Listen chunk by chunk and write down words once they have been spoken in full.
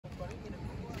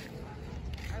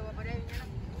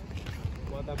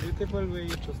a beautiful way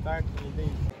to start my day.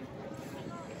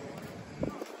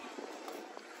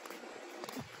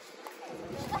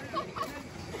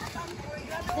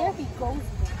 There he goes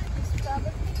again. He's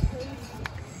probably crazy.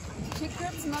 She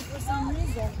grips him up for some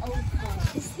reason. Oh,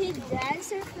 God. Is he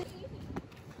dancer?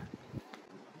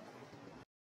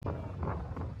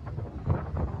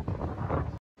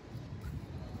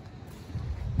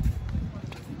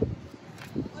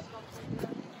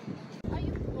 Are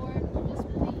you bored or just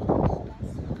playing chess?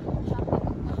 Shopping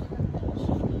at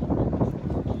adaptation?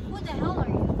 Who the hell are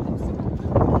you? I'm someone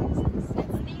for business.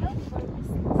 Let's stay out for business.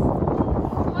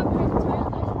 You have your entire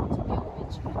life to be a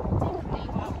witch. Take a day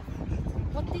off.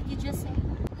 What did you just say?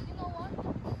 You know what?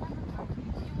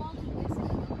 You won't listen.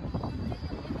 Continue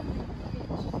living like a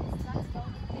bitch. That's the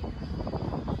only thing.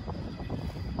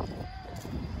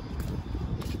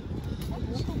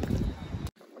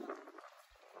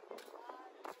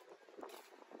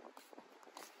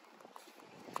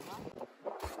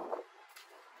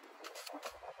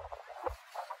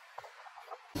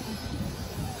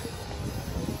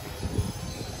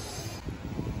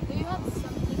 Do you have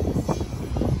something to say?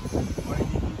 Why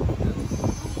did you do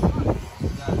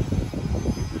that?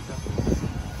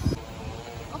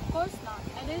 Of course not.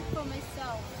 I did it for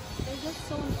myself. They're just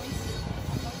so noisy.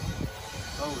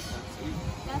 Oh, that's it.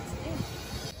 That's it.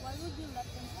 Why would you let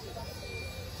them do that?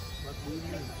 What do you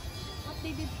mean? What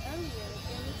they did earlier,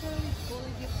 they literally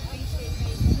bullied you face to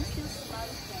face and you still smile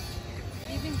at them.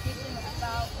 They even give them a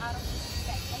bow out of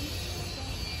respect. Are you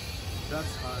okay?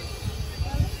 That's hard.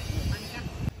 Well, it's true.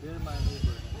 Dear my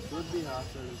neighbor, it would be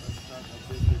hassle if I start a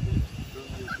bit with it, don't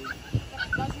you think?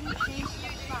 That doesn't change the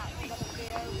fact that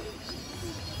they are witches.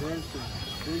 Their thing,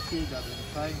 they say that in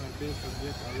trying my best to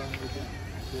get along with them,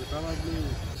 they probably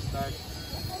will start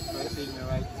fighting me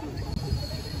right too.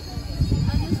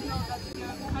 I just know that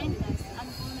your kindness and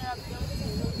vulnerability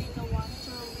will be the one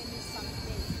to ruin you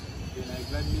someday. Then I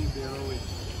gladly borrow it.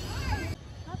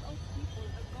 Not all people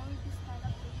are going to stand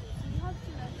up for you, so you have to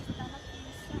learn to stand up for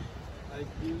yourself. Like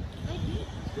you, Like you.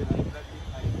 then I gladly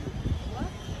I do.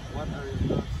 What? What are your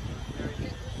thoughts on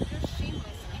marrying? You're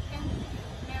shameless. I can't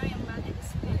marry a man in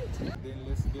spirit. Then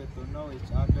let's get to know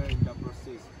each other in the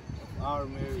process of our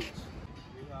marriage.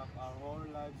 We have our whole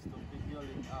lives to figure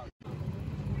it out.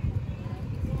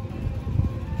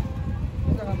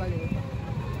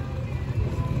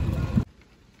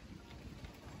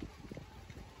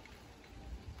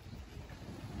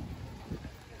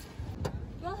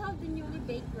 We'll have the newly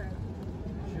baked bread.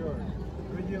 Sure.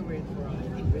 Would you wait for a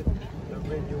little bit? The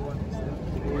bread you want is not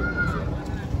clear.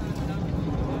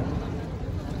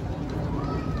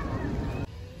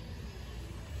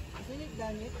 Isn't it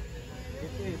done yet?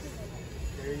 It is.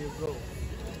 There you go.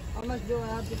 How much do I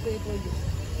have to pay for this?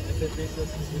 20 pesos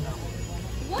is enough.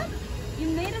 What? You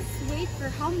made us wait for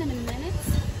how many minutes?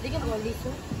 They can all this,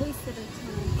 huh? Wasted our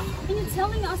time. And you're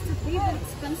telling us to pay that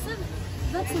expensive?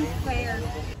 That's unfair.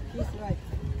 He's right.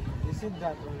 Isn't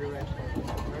that only right for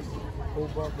customers who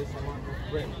bought this amount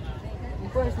of bread?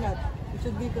 Of course not. You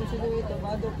should be considerate of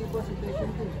other people's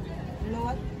situation too. You know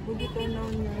what? Would you turn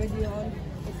on your radio on?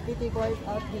 It's pretty quiet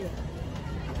out here.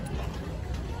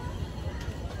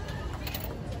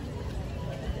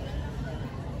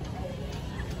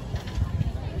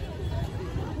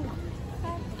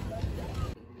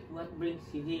 What brings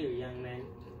you here, young man?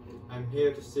 I'm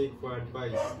here to seek for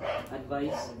advice.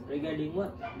 Advice? Regarding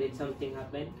what? Did something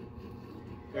happen?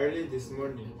 Early this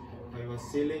morning, I was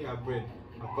selling a bread.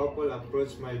 A couple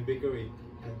approached my bakery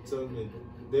and told me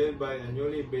they'll buy a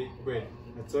newly baked bread.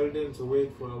 I told them to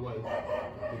wait for a while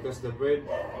because the bread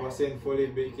wasn't fully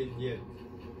baked yet.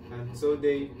 And so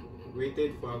they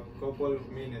waited for a couple of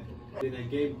minutes. Then I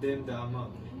gave them the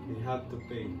amount they had to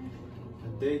pay.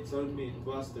 And they told me it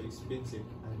was too expensive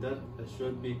and that I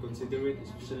should be considerate,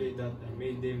 especially that I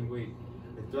made them wait.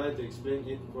 I tried to explain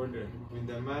it further when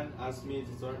the man asked me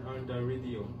to turn on the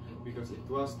radio because it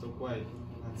was too quiet,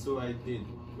 and so I did.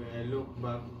 When I looked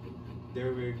back, they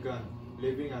were gone,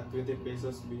 leaving a 20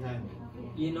 pesos behind.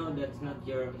 You know that's not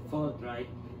your fault, right?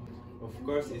 Of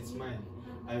course it's mine.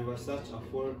 I was such a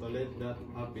fool to let that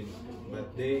happen,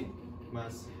 but they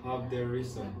must have their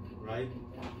reason, right?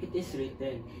 It is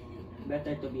written,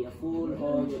 better to be a fool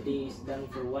all your days than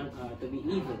for 1 hour to be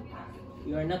evil.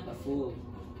 You are not a fool.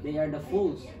 They are the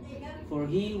fools. For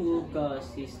he who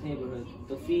causes his neighborhood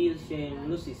to feel shame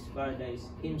loses paradise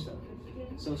himself.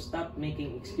 So stop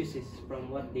making excuses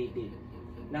from what they did.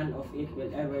 None of it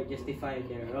will ever justify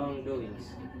their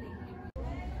wrongdoings.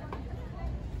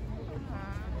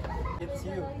 It's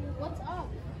you. What's up?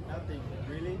 Nothing.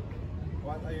 Really?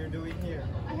 What are you doing here?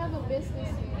 I have a business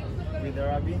here. With the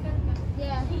rabbi?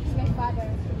 Yeah, he's my father.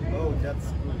 Oh, that's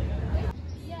good.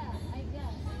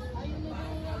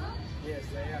 Yes,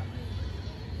 I am.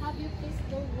 Have you kissed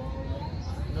the wall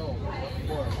yet? No, what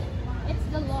for? It's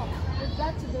the law. You've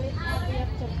got to do it every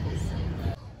after kiss.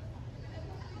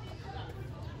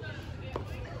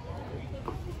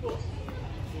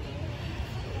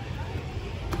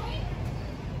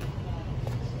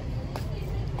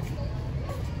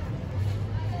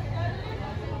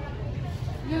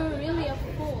 You're really a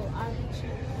fool, aren't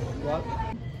you? What?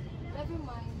 Never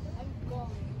mind, I'm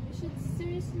going. You should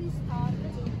seriously start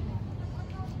doing that.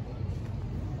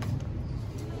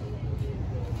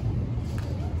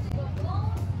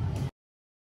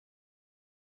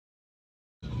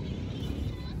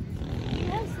 You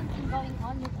have something going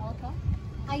on with Alka?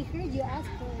 I heard you asked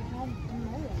for her hand in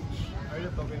marriage. Are you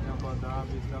talking about the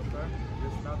hobbies doctor?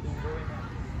 There's nothing going on.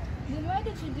 Then why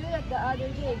did you do that the other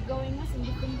day, going us and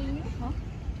defending you, huh?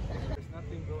 There's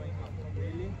nothing going on.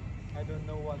 Really? I don't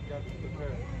know what got to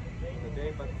her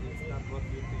today, but it's not what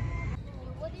you think.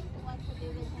 You wouldn't want to be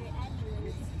with her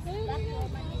anyways. That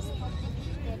woman is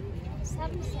complicated.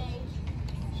 Some say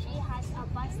she has a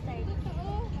bastard,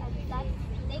 and that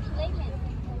they claim it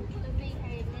to be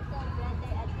her little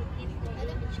brother and to keep the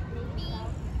image clean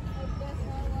down.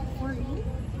 For real?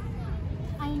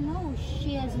 I know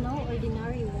she is no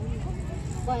ordinary woman,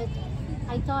 but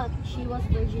I thought she was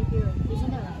virgin pure.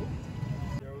 Isn't that right?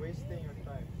 You're wasting your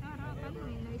time. I never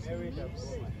married that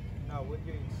woman. Now, would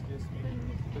you excuse me?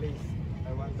 Please, I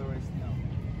want to rest now.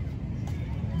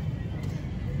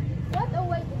 What a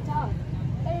way to talk!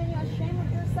 Aren't you ashamed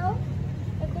of yourself?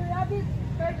 If the rabbit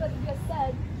heard what you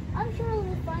said, I'm sure he'll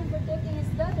be fine for taking his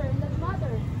daughter in that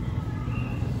matter.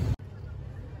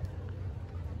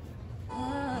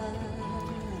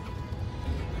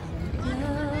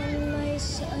 May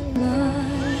saan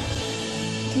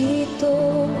dito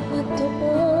at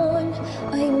doon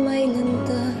ay may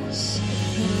landas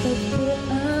na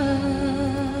pagpuraan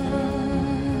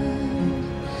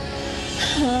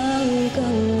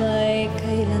hanggang may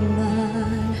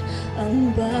kailanman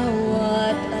ang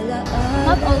bawat alaan.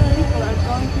 Not all people are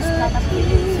going to stand up to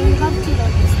you, so you have to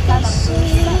learn to stand up to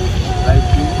yourself. Like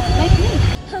you? Like me.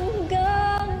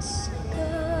 Hanggang sa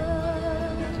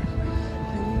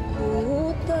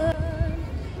kalungkutan.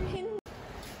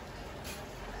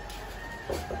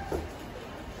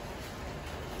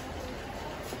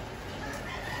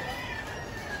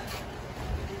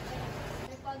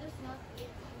 Your father's not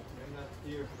here. I'm not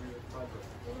here for your father.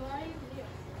 Then why are you here?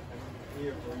 I'm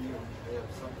here for you. I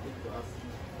have something to ask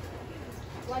you.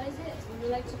 What is it? Would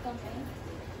you like to come in?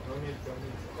 No need for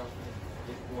me to come in.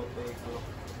 It will take long.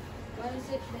 What is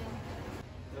it then?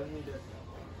 Tell me that.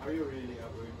 Are you really a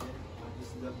virgin? Or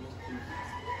is that most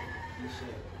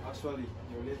cliche? Actually,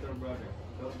 your little brother.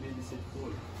 Don't be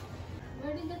deceitful.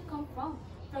 Where did that come from?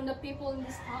 From the people in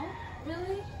this town?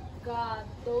 Really? God,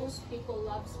 those people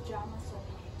love drama so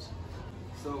much.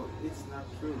 So, it's not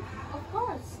true. Of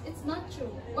course, it's not true.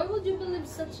 Why would you believe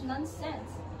such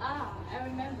nonsense? Ah, I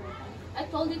remember. I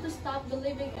told you to stop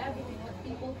believing everything what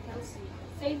people tell you.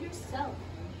 Save yourself.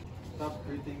 Stop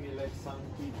treating me like some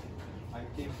kid. I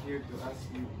came here to ask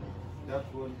you. That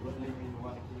would only mean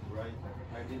one thing, right?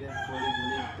 I didn't fully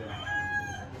believe them.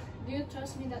 Do you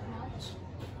trust me that much?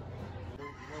 I don't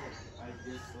know. I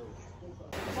guess so.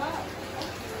 Wow.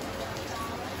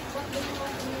 What do you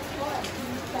want me for?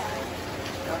 Instead,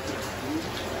 Nothing, please.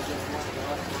 I just want to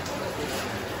ask you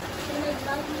something. can you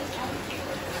tell me anything?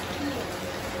 Here.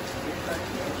 It's like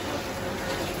you don't want to know.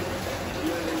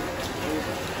 Really,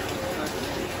 it's not me.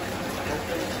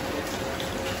 Okay,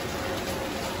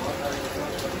 what are you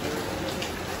going to do?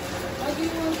 Why do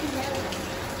you want to marry?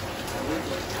 I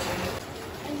wouldn't.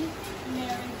 And you think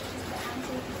marriage is the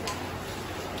answer to that?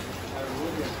 I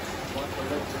wouldn't want to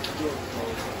let this go, so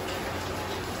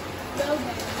Well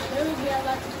then, there will be a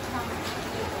lot of time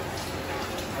later.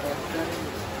 I am telling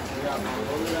you, we have our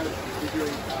whole life to figure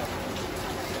it out.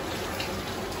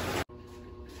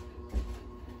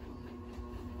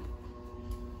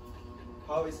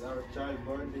 How is our child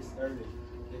born this early?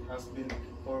 It has been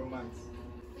 4 months.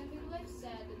 The midwife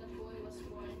said that the boy was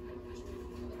born premature,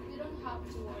 but we don't have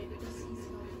to worry because he's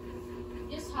healthy.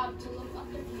 You just have to look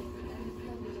after him and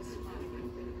he'll be just fine.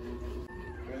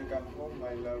 Welcome home,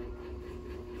 my love.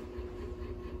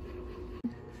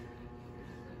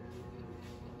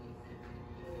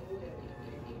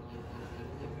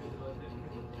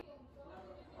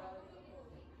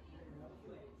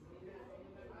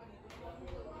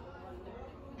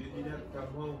 You didn't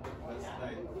come home last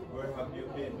night. Where have you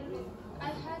been? I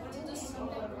had to do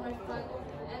something for my father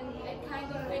and I kind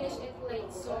of finished it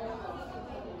late, so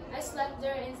I slept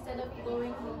there instead of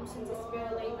going home since it's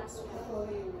very late as well.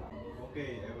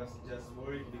 Okay, I was just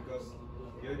worried because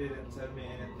you didn't tell me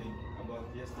anything about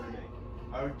yesterday.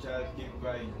 Our child kept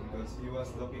crying because he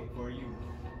was looking for you.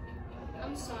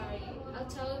 I'm sorry. I'll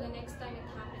tell you the next time it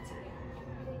happens again.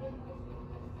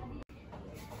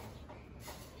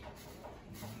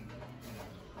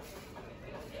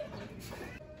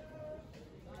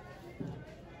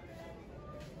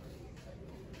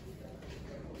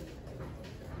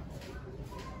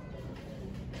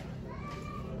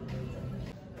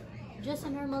 Just a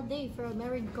normal day for a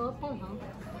married couple, huh?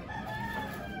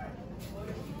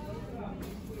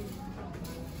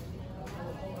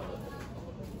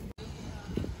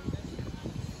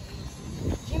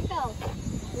 Gimpel,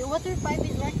 your water pipe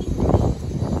is working.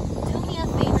 Do me a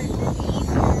favor to leave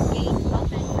your gate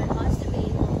open for us to be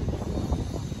able to get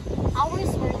in.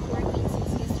 Ours weren't working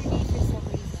since yesterday for some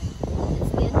reason.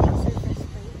 It's getting surface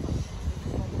spray.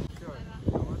 Sure,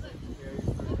 I wasn't here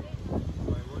yesterday,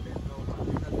 so I wouldn't know much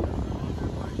otherwise.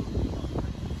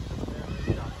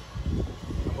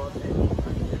 About it,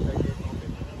 until the gate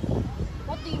opened.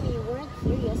 What do you mean you weren't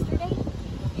here yesterday?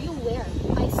 You were.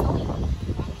 I saw you.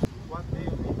 What do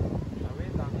you mean? I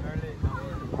went out early now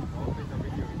to open the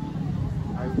bakery.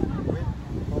 I went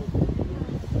home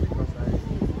because I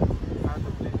had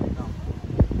to clean it up.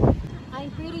 I'm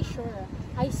pretty sure.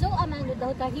 I saw Amanda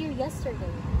Delta here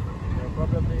yesterday. You're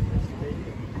probably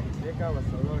mistaken. Becca was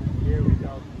alone here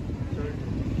without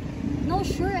children. No,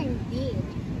 sure indeed.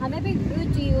 I may be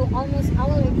rude to you almost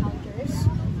our encounters,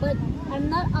 but I'm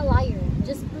not a liar.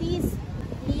 Just please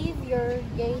leave your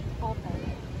gate open.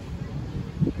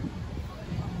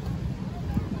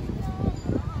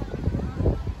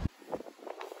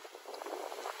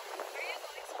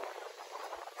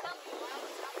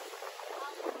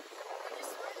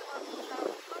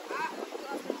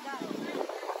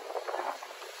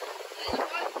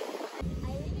 I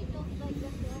really don't like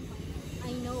that woman.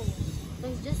 I know.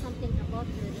 There's just something about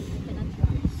her that I cannot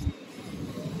trust.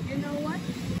 You know what?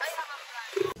 I have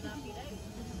a plan.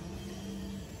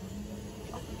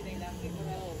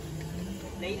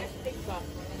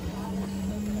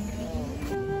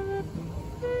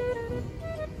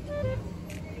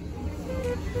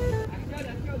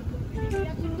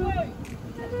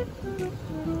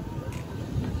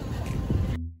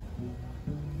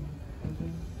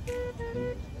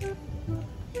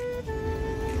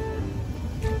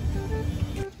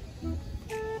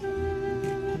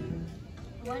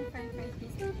 One french fries,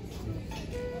 please.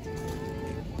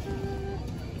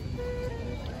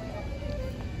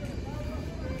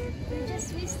 We're just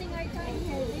wasting our time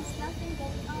here. There's nothing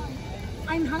going on.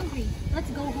 I'm hungry.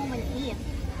 Let's go home and eat.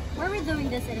 Why are we doing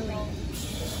this anyway?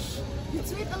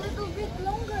 Let's wait a little bit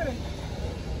longer.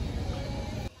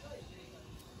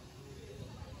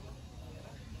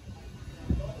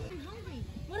 I'm hungry.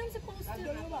 What am I supposed to do?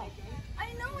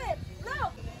 I know it.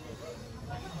 Look!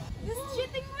 This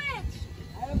cheating witch!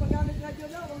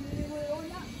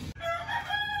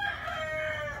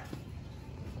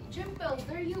 Gimpel,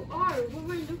 there you are. We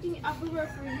were looking everywhere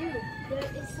for you.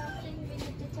 There is something we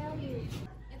need to tell you.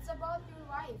 It's about your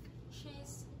wife.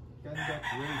 She's... Can that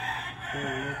wait till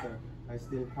later? I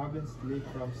still haven't slept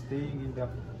from staying in the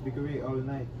bakery all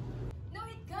night. No,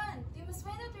 it can't. You must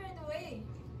find out right away.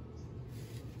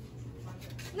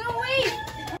 No, wait!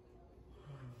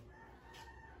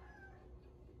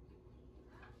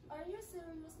 Are you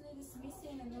seriously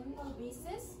dismissing on a normal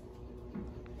basis?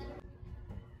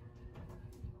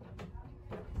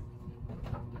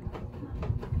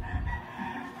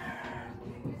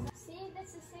 See,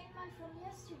 that's the same man from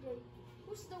yesterday.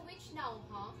 Who's the witch now,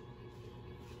 huh?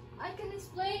 I can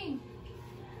explain.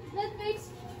 That makes...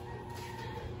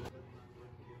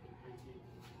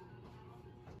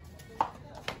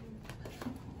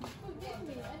 Forgive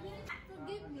me. I didn't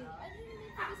mean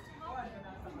for this to happen.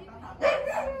 Forgive me.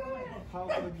 How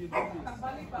could you do this?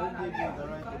 Who gave you the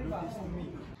right to do this to me?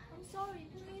 I'm sorry,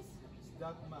 please. It's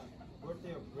that man,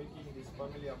 worthy of breaking this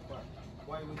family apart.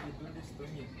 Why would you do this to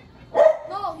me?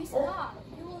 No, he's not.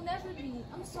 He will never be.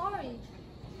 I'm sorry.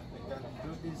 I can't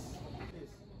do this.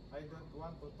 Please, I don't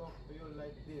want to talk to you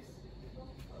like this.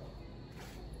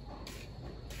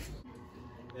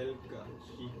 Elka,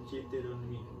 she cheated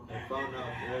on me. I found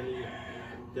out earlier.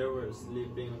 They were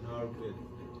sleeping on our bed,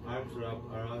 arms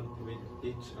wrapped around with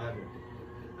each other.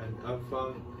 And I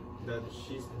found that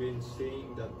she's been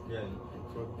seeing that guy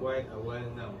for quite a while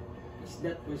now. Is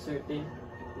that for certain?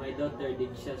 My daughter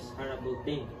did just horrible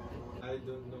thing. I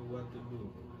don't know what to do.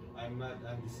 I'm mad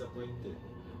and disappointed.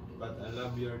 But I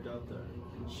love your daughter.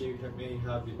 She may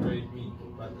have betrayed me,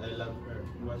 but I love her.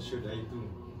 What should I do?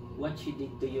 What she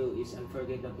did to you is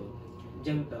unforgettable.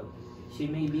 Gimpel, she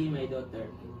may be my daughter,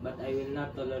 but I will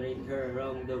not tolerate her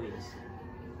wrongdoings.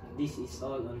 This is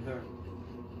all on her.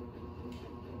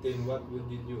 Then what would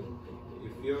you do?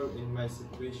 if you're in my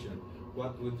situation,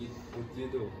 what would you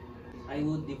do? I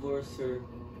would divorce her,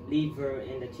 leave her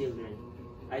and the children.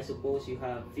 I suppose you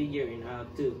have figured it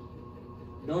out too.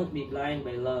 Don't be blind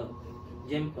by love.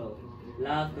 Gimpel,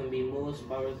 love can be most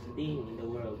powerful thing in the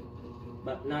world,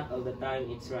 but not all the time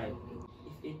it's right.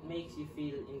 If it makes you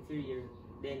feel inferior,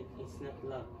 then it's not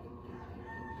love.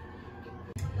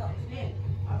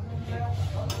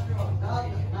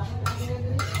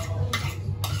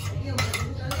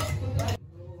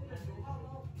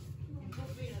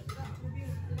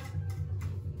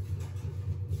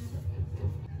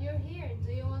 You're here.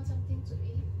 Do you want something to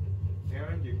eat?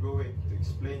 Aren't you going to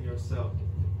explain yourself?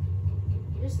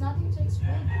 There's nothing to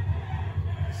explain.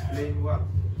 Explain what?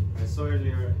 I saw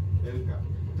earlier, Elka.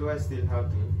 Do I still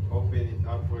have to open it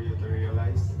up for you to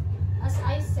realize? As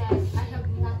I said, I have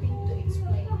nothing to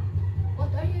explain.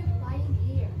 What are you implying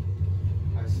here?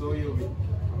 I saw you with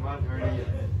a man earlier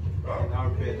in our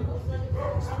bed.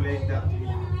 Explain that to me.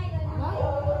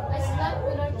 What? I slept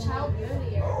with our child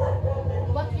earlier.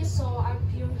 What you saw are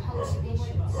pure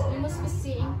hallucinations. You must be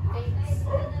seeing things.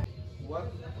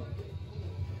 What?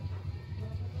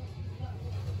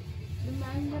 The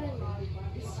man that I love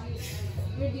is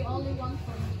you. You're the only one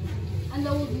for me. And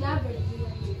I would never do it.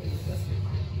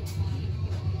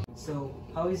 So,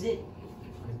 how is it?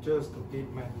 I chose to keep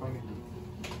my family.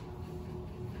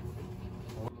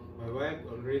 My wife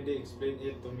already explained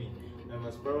it to me. I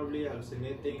was probably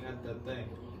hallucinating at that time.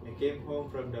 I came home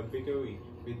from the bakery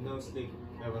with no sleep.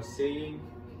 I was saying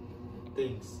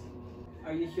things.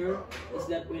 Are you sure? Is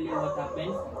that really what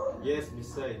happened? Yes,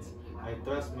 besides, I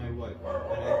trust my wife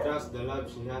and I trust the love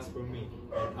she has for me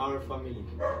and our family.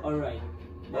 Alright,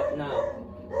 but now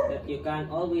that you can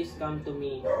always come to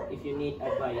me if you need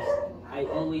advice, I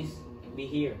always be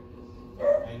here.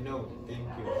 I know, thank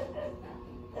you.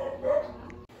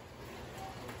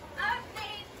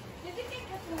 Update! Did you kick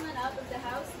that woman out of the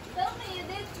house? Tell me you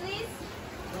did, please.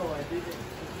 No, I didn't.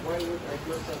 Why would I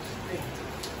do such a thing?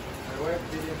 My wife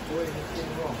didn't do anything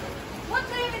wrong. What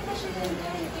do you mean that she didn't do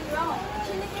anything wrong?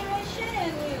 She didn't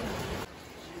ration you.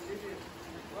 She didn't.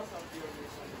 Because of your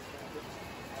misunderstanding.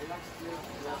 I last year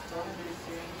was probably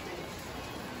saying things.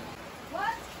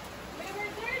 What? We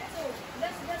were there too.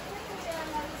 Does that mean we are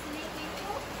hallucinating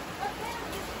too? What kind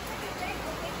of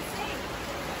disrespectful thing to say?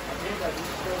 I made a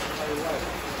decision with my wife.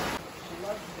 She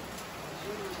loves me.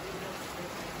 She will do that to me.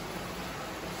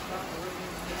 Stop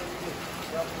working for me.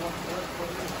 That won't work for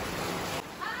me.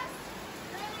 Us?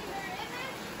 Really, we're in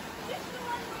it? You're the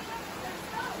one who loves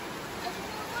yourself. And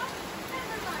you know what?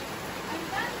 Never mind. I'm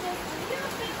done this and you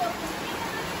people can think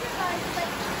and live your lives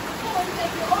like fools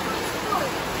like you always do.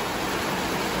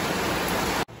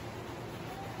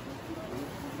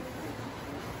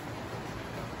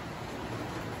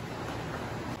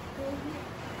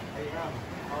 Hey, Ram,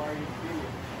 how are you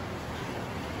feeling?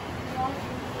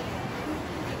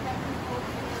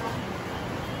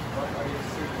 What are you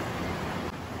saying?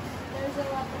 There's a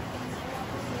lot of things I want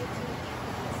to say to you.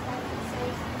 It's hard to say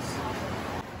I'm sorry.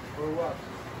 For what?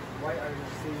 Why are you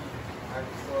saying I'm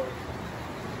sorry?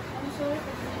 I'm sorry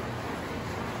for being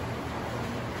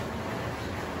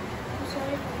I'm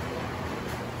sorry for being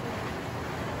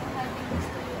for having this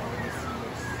to you all these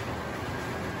years.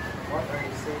 What are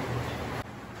you saying?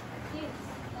 Yes,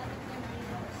 none of them really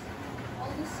was.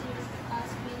 All these years of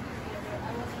us being together,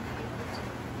 I wasn't able to.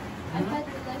 I've had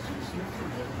relationships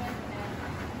with different men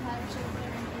and had children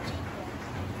in each of them.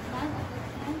 None of the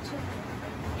 10 children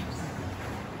are yours.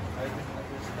 I don't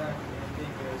understand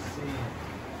anything you're saying.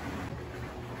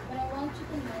 But I want you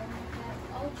to know that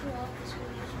all throughout this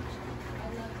relationship, I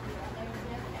love you and I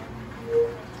regret everything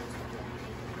that I chose to do and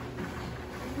take you.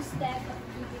 Instead of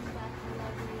giving back the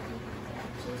love you were giving me,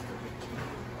 I chose to betray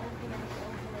you over and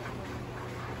over again.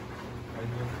 I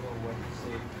don't know what to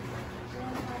say. You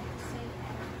don't have to say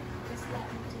anything, just let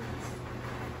me do this.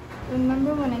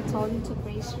 Remember when I told you to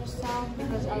brace yourself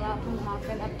because a lot will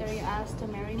happen after you asked to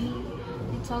marry me?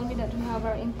 You told me that we have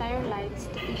our entire lives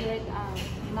to figure it out.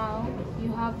 Now,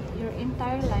 you have your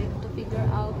entire life to figure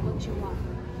out what you want.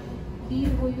 Be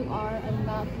who you are and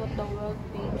not what the world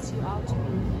paints you out to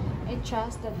be. I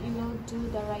trust that you will do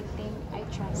the right thing. I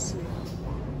trust you.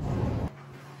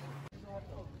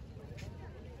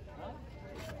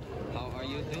 How are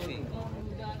you doing?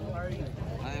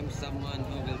 I am someone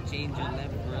who will change your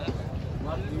life forever.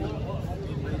 What do you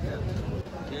mean by that?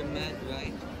 You're mad,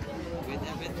 right? With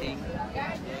everything,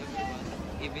 everyone,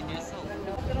 even yourself.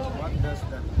 What does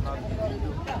that have to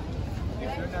do? If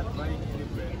you're not buying any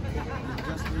bread, then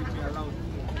just leave me alone.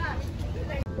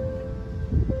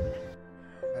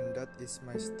 And that is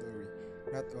my story.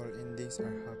 Not all endings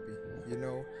are happy. You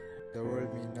know, the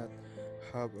world may not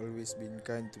have always been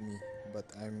kind to me, but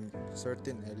I'm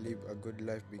certain I live a good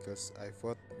life because I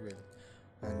fought well,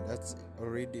 and that's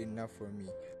already enough for me.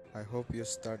 I hope you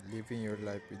start living your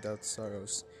life without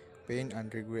sorrows, pain,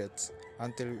 and regrets.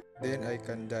 Until then, I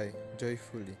can die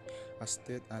joyfully, as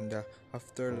death and the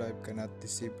afterlife cannot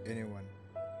deceive anyone.